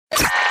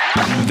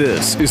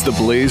This is the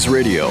Blaze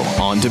Radio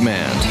on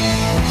demand.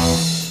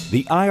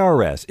 The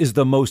IRS is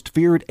the most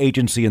feared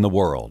agency in the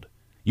world.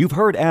 You've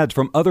heard ads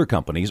from other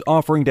companies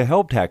offering to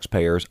help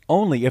taxpayers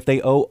only if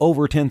they owe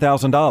over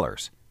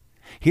 $10,000.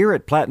 Here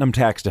at Platinum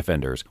Tax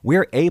Defenders,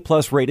 we're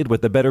A-plus rated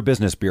with the Better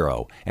Business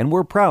Bureau, and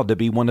we're proud to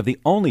be one of the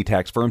only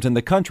tax firms in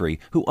the country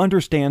who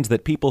understands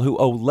that people who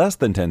owe less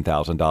than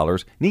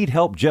 $10,000 need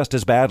help just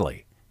as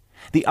badly.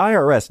 The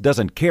IRS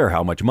doesn't care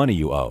how much money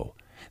you owe.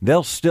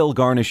 They'll still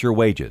garnish your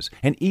wages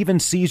and even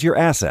seize your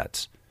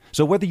assets.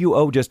 So whether you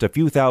owe just a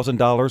few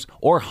 $1,000s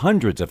or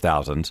hundreds of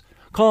thousands,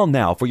 call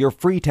now for your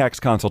free tax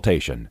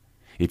consultation.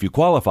 If you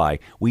qualify,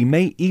 we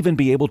may even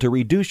be able to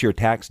reduce your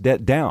tax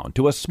debt down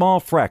to a small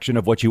fraction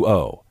of what you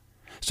owe.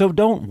 So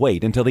don't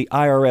wait until the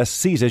IRS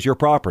seizes your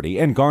property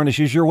and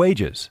garnishes your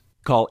wages.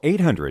 Call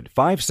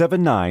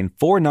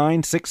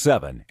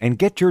 800-579-4967 and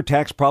get your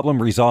tax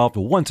problem resolved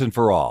once and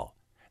for all.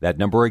 That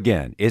number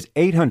again is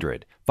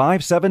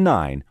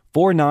 800-579-4967.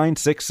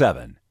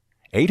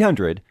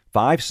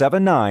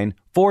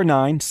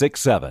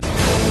 800-579-4967.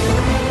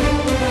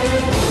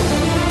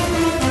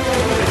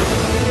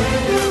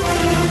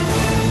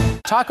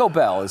 Taco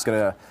Bell is going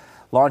to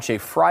launch a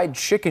fried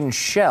chicken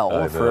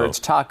shell for its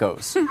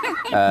tacos.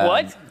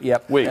 What?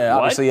 Yep. Wait, what?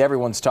 Obviously,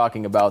 everyone's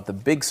talking about the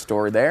big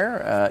store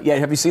there. Yeah,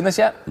 have you seen this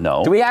yet?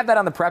 No. Do we have that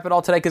on the prep at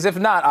all today? Because if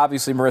not,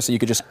 obviously, Marissa, you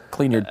could just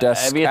clean your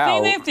desk Have you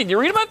out. seen this? Did you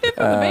read about this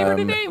in the paper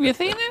today? Have you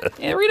seen it?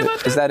 You read about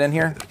this? Is that in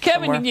here?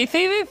 Kevin, somewhere? did you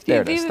see this? Did There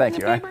you it see is. this Thank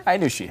in you. the paper? I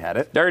knew she had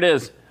it. There it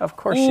is. Of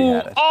course she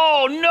had it.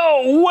 Oh,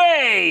 no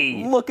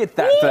way! Look at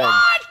that thing.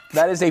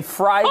 That is a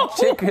fried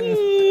chicken.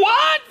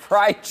 What?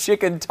 Fried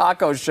chicken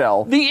taco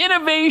shell. The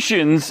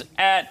innovations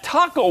at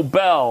Taco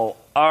Bell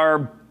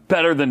are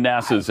better than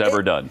NASA's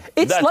ever done.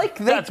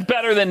 That's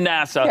better than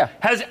NASA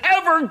has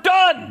ever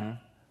done.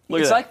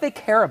 It's like they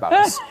care about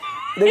us.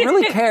 They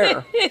really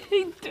care.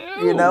 They do.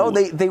 You know,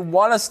 they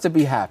want us to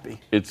be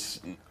happy. It's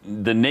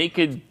the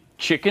naked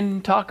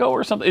chicken taco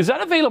or something. Is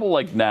that available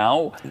like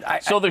now?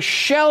 So the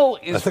shell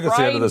is I think it's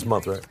the end of this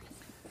month, right?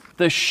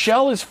 The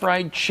shell is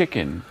fried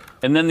chicken,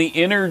 and then the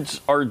innards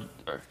are.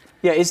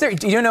 Yeah, is there?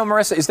 Do you know,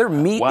 Marissa? Is there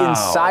meat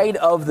inside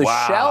of the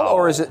shell,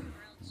 or is it?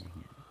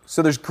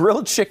 So there's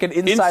grilled chicken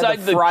inside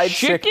the fried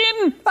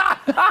chicken.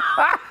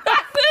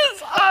 That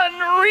is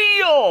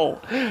unreal.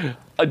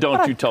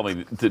 Don't you tell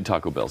me that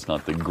Taco Bell's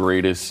not the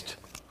greatest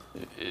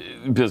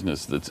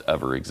business that's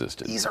ever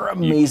existed. These are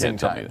amazing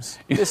times.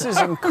 This is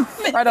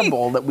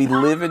incredible that we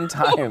live in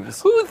times.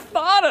 Who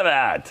thought of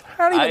that?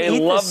 I don't even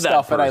eat love this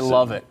stuff, that and I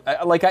love it.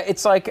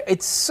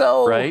 It's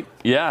so right.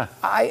 Yeah.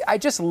 I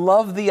just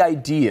love the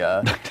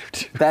idea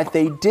that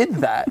they did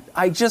that.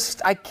 I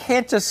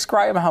can't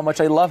describe how much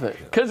I love it.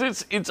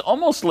 Because it's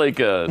almost like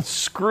a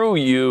screw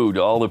you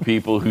to all the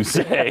people who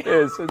say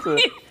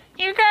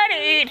you gotta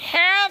eat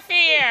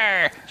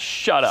healthier.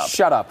 Shut up.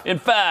 Shut up. In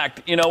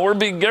fact, we're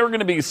going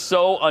to be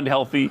so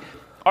unhealthy.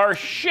 Our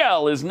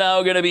shell is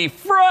now going to be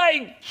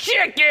fried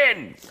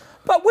chicken.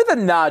 But with a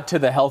nod to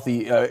the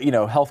healthy,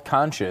 health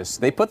conscious,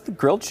 they put the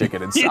grilled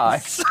chicken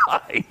inside.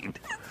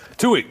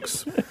 2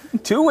 weeks.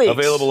 2 weeks.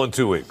 Available in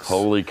 2 weeks.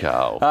 Holy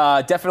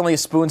cow. Definitely a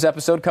Spoons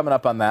episode coming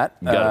up on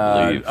that.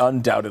 Gotta believe.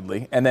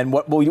 Undoubtedly. And then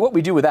what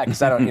we do with that,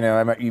 because I don't,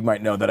 you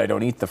might know that I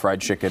don't eat the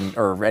fried chicken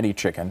or any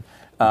chicken.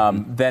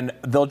 Then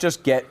they'll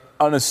just get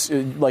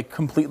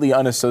completely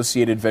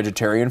unassociated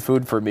vegetarian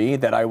food for me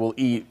that I will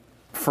eat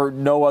for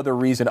no other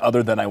reason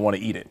other than I want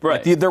to eat it.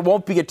 Right. There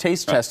won't be a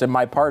taste test in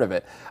my part of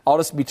it. I'll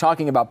just be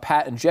talking about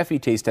Pat and Jeffy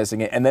taste testing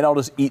it, and then I'll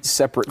just eat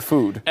separate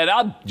food. And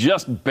I'll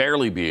just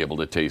barely be able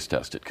to taste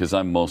test it because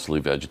I'm mostly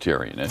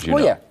vegetarian, as you know.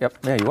 Yeah. Yep.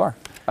 Yeah, you are.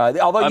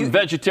 Although I'm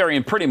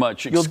vegetarian pretty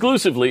much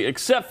exclusively,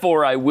 except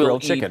for I will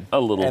eat chicken. a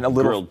little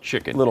grilled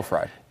chicken. A little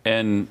fried.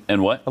 And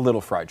what? A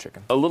little fried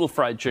chicken. A little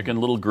fried chicken, a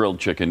little grilled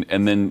chicken,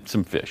 and then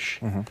some fish.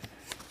 Mm-hmm.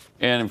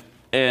 And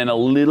a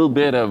little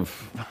bit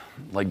of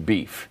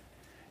beef.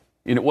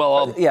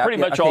 Pretty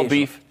much all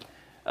beef.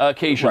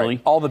 Occasionally.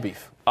 Right. All the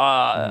beef.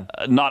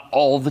 Not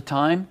all the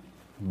time,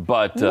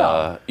 but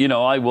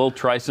No. I will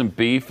try some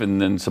beef and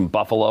then some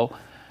buffalo,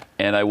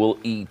 and I will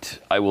eat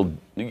some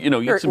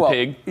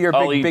pig. You're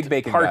I'll eat big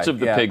bacon parts guy. of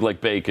the pig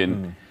like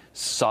bacon,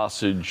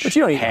 sausage, but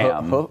you don't eat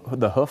ham.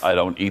 the hoof. I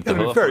don't eat the To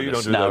be hoof fair, or you the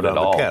don't do snout that at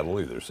on all. the cattle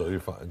either, so you're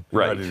fine.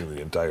 You're Right. not eating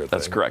the entire thing.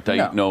 That's correct.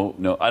 I eat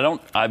no. I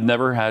don't. I've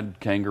never had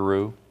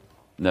kangaroo.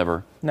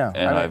 Never. No.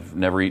 And I've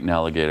never eaten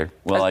alligator.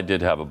 Well, I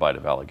did have a bite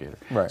of alligator.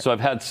 Right. So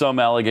I've had some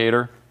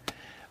alligator.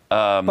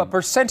 But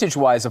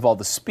percentage-wise of all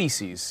the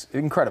species,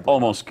 incredible.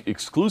 Almost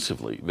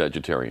exclusively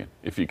vegetarian,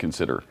 if you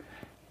consider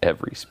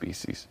every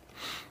species.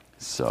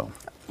 So.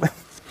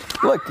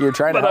 Look, you're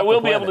trying to. But I help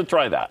will the be able to planet.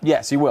 try that.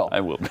 Yes, you will.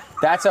 I will.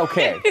 That's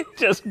okay.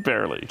 Just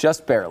barely.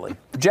 Just barely.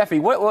 Jeffy,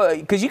 what?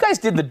 Because you guys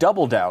did the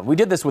double down. We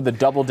did this with the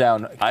double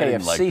down KFC I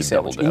didn't like the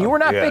sandwich, double and you were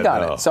not down. big Yeah,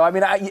 on no. it. So I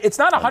mean, it's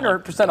not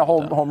 100% a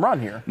home run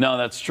here. No,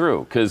 that's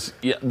true. Because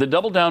the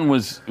double down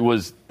was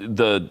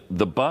the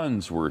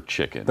buns were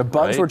chicken. The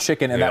buns right? were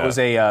chicken, and that Yeah. was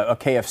a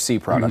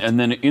KFC product. And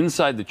then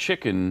inside the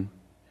chicken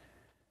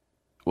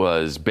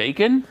was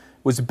bacon.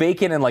 was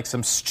bacon and like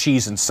some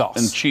cheese and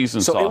sauce.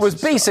 So it was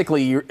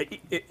basically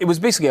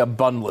a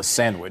bunless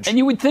sandwich. And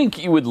you would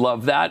think you would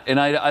love that, and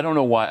I don't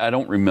know why. I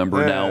don't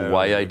remember now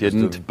why I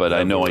didn't, but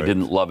I know I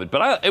didn't love it.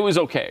 But it was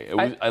okay.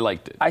 I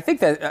liked it. I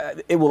think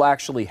that it will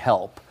actually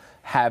help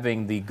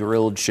having the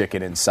grilled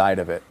chicken inside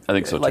of it. I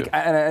think so too.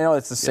 And I know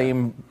it's the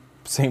same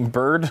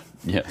bird.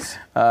 Yes.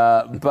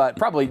 But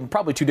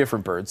probably two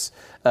different birds.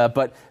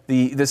 But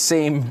the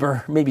same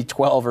bird, maybe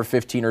 12 or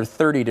 15 or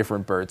 30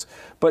 different birds.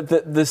 But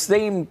the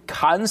same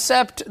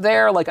concept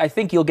there. Like I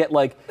think you'll get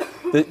like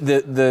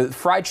the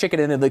fried chicken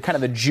and the kind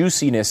of the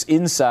juiciness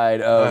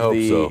inside of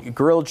the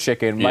grilled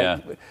chicken.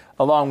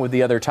 Along with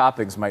the other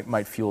toppings,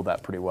 might fuel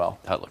that pretty well.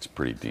 That looks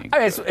pretty deep. I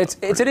mean,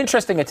 it's an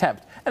interesting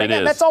attempt. And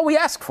again, that's all we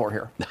ask for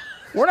here.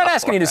 We're not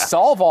asking you to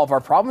solve all of our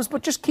problems,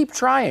 but just keep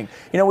trying.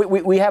 You know,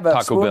 we have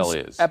a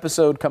Spoons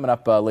episode coming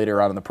up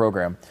later on in the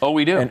program. Oh,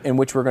 we do? In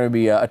which we're going to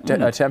be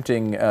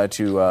attempting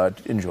to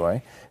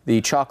enjoy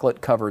the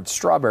chocolate-covered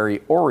strawberry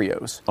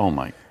Oreos. Oh,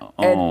 my.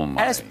 And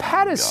as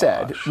Pat has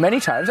said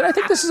many times, and I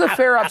think this is a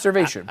fair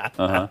observation,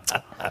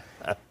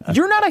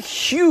 you're not a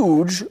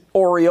huge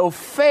Oreo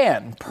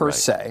fan, per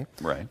se.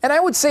 Right. And I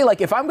would say,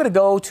 like, if I'm going to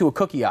go to a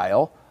cookie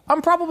aisle,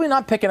 I'm probably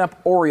not picking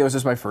up Oreos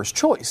as my first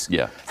choice.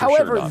 Yeah.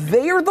 However,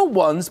 they are the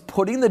ones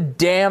putting the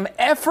damn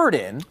effort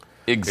in.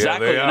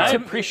 Exactly. Yeah, and I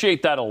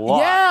appreciate that a lot.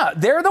 Yeah,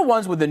 they're the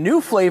ones with the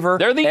new flavor.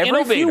 They're the every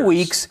innovators. few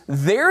weeks.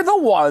 They're the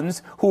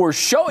ones who are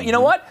showing. You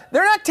know what?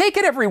 They're not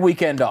taking every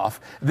weekend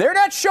off. They're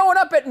not showing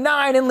up at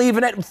 9 and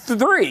leaving at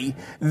 3.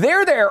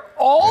 They're there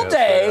all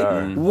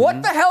day.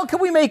 What the hell can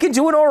we make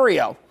into an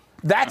Oreo?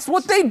 That's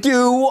what they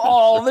do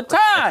all the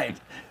time.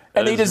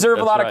 And they deserve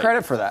a lot of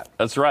credit for that.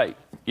 That's right.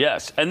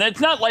 Yes. And it's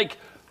not like,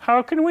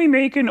 how can we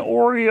make an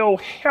Oreo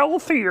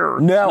healthier?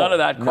 No. None of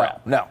that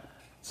crap. No.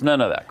 It's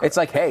none of that crap. It's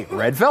like, hey,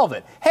 red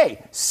velvet.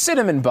 Hey,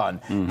 cinnamon bun.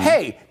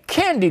 Hey,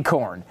 candy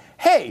corn.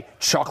 Hey,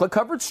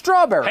 chocolate-covered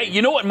strawberry. Hey,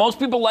 you know what most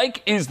people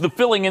like is the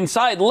filling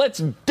inside. Let's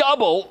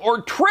double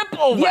or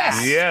triple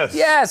that.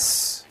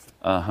 Yes.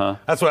 Uh-huh.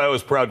 That's why I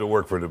was proud to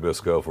work for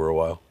Nabisco for a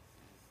while.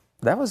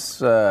 That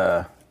was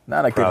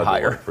not a good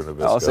hire. For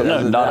Nabisco. I'll say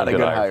that was not a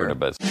good hire for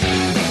Nabisco.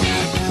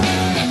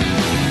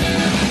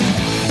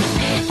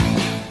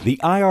 The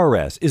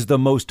IRS is the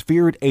most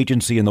feared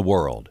agency in the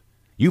world.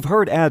 You've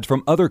heard ads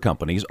from other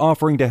companies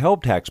offering to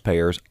help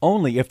taxpayers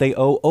only if they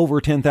owe over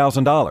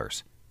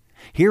 $10,000.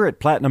 Here at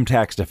Platinum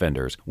Tax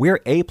Defenders, we're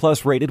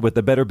A-plus rated with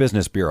the Better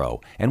Business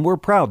Bureau, and we're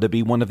proud to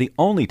be one of the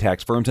only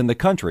tax firms in the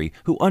country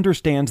who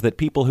understands that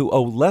people who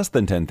owe less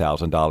than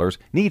 $10,000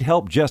 need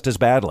help just as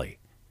badly.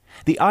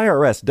 The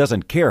IRS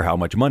doesn't care how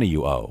much money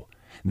you owe.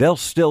 They'll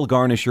still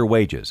garnish your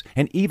wages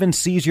and even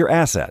seize your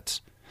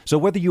assets. So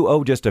whether you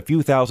owe just a few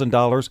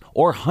 $1,000s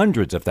or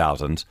hundreds of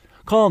thousands,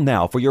 call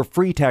now for your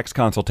free tax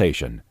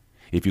consultation.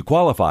 If you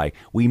qualify,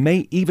 we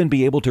may even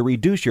be able to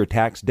reduce your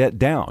tax debt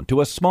down to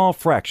a small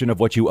fraction of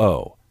what you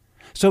owe.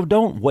 So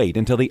don't wait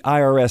until the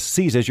IRS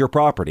seizes your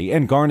property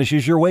and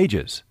garnishes your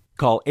wages.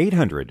 Call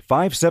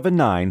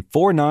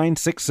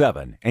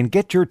 800-579-4967 and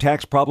get your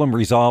tax problem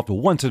resolved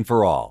once and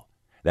for all.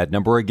 That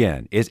number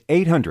again is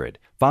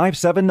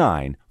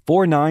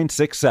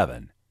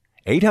 800-579-4967.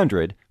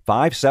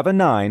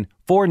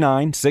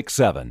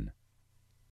 800-579-4967.